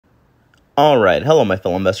All right, hello my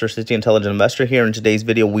fellow investors, it's the Intelligent Investor here. In today's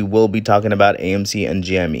video, we will be talking about AMC and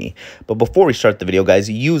GME. But before we start the video, guys,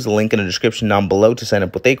 use the link in the description down below to sign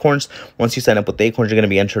up with Acorns. Once you sign up with Acorns, you're going to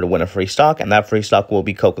be entered to win a free stock, and that free stock will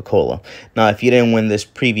be Coca-Cola. Now, if you didn't win this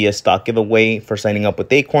previous stock giveaway for signing up with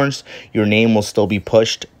Acorns, your name will still be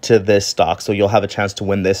pushed to this stock, so you'll have a chance to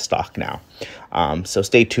win this stock now. So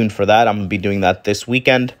stay tuned for that. I'm going to be doing that this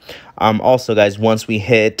weekend. Also, guys, once we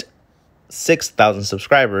hit 6,000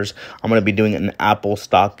 subscribers, I'm going to be doing an Apple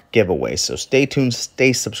stock giveaway. So stay tuned,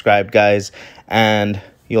 stay subscribed, guys, and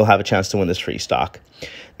you'll have a chance to win this free stock.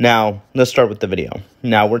 Now, let's start with the video.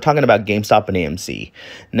 Now, we're talking about GameStop and AMC.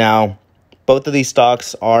 Now, both of these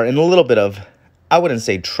stocks are in a little bit of, I wouldn't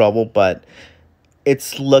say trouble, but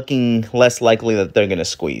it's looking less likely that they're going to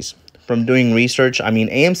squeeze. From doing research, I mean,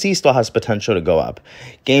 AMC still has potential to go up.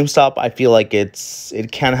 GameStop, I feel like it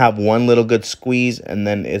can have one little good squeeze and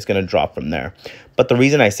then it's going to drop from there. But the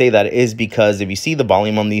reason I say that is because if you see the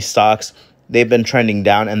volume on these stocks, they've been trending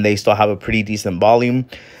down and they still have a pretty decent volume.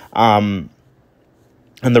 And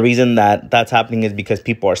the reason that that's happening is because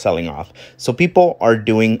people are selling off. So people are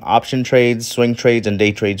doing option trades, swing trades, and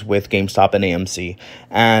day trades with GameStop and AMC.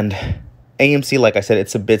 And AMC, like I said,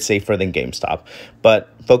 it's a bit safer than GameStop. But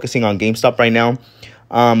focusing on GameStop right now,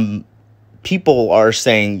 people are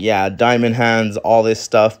saying, yeah, diamond hands, all this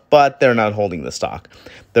stuff, but they're not holding the stock.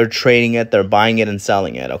 They're trading it, they're buying it and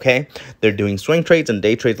selling it, okay? They're doing swing trades and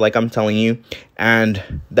day trades like I'm telling you,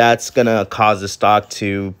 and that's going to cause the stock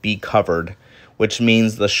to be covered, which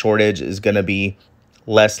means the shortage is going to be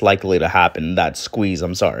less likely to happen. That squeeze,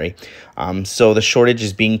 I'm sorry. So the shortage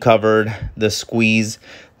is being covered. The squeeze,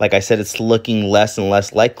 like I said, it's looking less and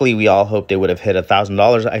less likely. We all hoped it would have hit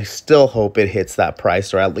 $1,000. I still hope it hits that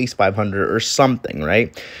price, or at least 500 or something,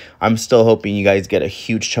 right? I'm still hoping you guys get a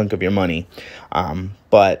huge chunk of your money.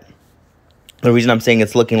 But the reason I'm saying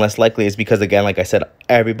it's looking less likely is because, again, like I said,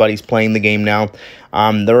 everybody's playing the game now.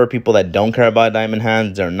 There are people that don't care about diamond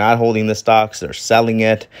hands. They're not holding the stocks. They're selling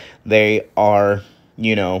it. They are,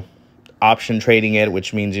 you know, option trading it,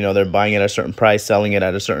 which means, you know, they're buying it at a certain price, selling it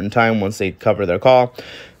at a certain time once they cover their call.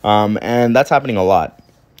 And that's happening a lot.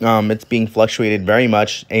 It's being fluctuated very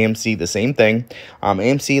much. AMC, the same thing.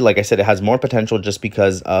 AMC, like I said, it has more potential just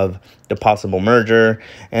because of the possible merger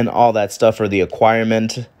and all that stuff, or the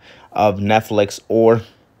acquirement of Netflix or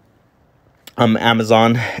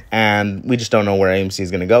Amazon, and we just don't know where AMC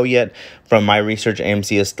is going to go yet. From my research,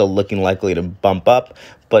 AMC is still looking likely to bump up,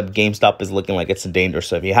 but GameStop is looking like it's in danger.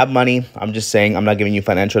 So if you have money, I'm just saying, I'm not giving you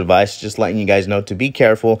financial advice, just letting you guys know to be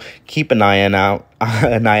careful, keep an eye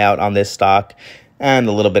out on this stock, and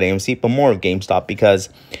a little bit of AMC, but more of GameStop because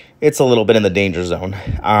it's a little bit in the danger zone.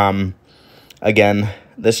 Again,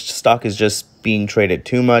 this stock is just being traded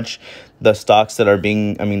too much. The stocks that are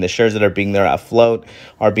being, the shares that are being there afloat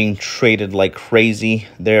are being traded like crazy.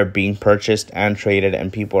 They're being purchased and traded,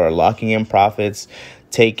 and people are locking in profits,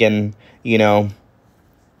 taking, you know,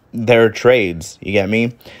 their trades, you get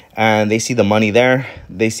me? And they see the money there.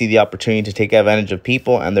 They see the opportunity to take advantage of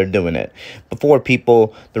people, and they're doing it. Before,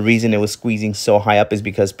 people, the reason it was squeezing so high up is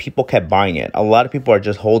because people kept buying it. A lot of people are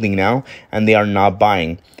just holding now, and they are not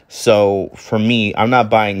buying. So for me, I'm not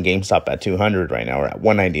buying GameStop at 200 right now, or at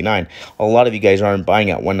 199. A lot of you guys aren't buying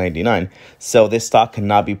at 199. So this stock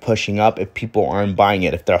cannot be pushing up if people aren't buying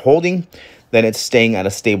it. If they're holding, then it's staying at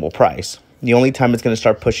a stable price. The only time it's going to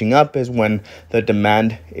start pushing up is when the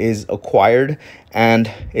demand is acquired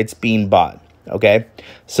and it's being bought. Okay,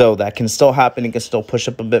 so that can still happen. It can still push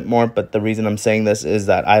up a bit more. But the reason I'm saying this is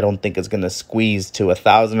that I don't think it's going to squeeze to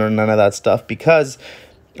 1,000 or none of that stuff because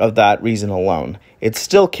of that reason alone. It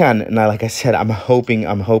still can, and like I said, I'm hoping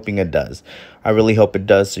it does. I really hope it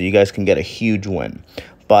does, so you guys can get a huge win.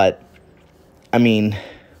 But I mean,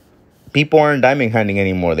 people aren't diamond handing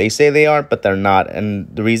anymore. They say they are, but they're not.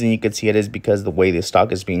 And the reason you could see it is because the way the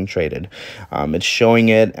stock is being traded. It's showing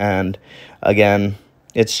it, and again,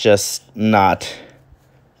 it's just not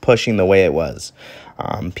pushing the way it was.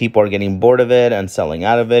 People are getting bored of it and selling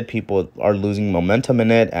out of it. People are losing momentum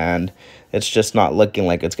in it, and it's just not looking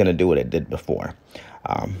like it's going to do what it did before.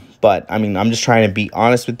 But I mean, I'm just trying to be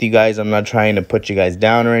honest with you guys. I'm not trying to put you guys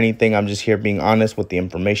down or anything. I'm just here being honest with the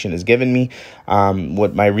information is given me,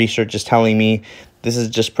 what my research is telling me. This is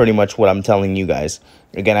just pretty much what I'm telling you guys.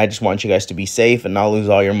 Again, I just want you guys to be safe and not lose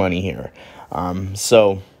all your money here.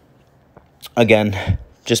 So again,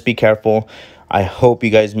 just be careful. I hope you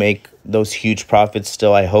guys make those huge profits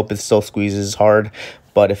still. I hope it still squeezes hard.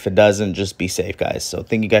 But if it doesn't, just be safe, guys. So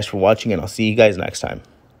thank you guys for watching, and I'll see you guys next time.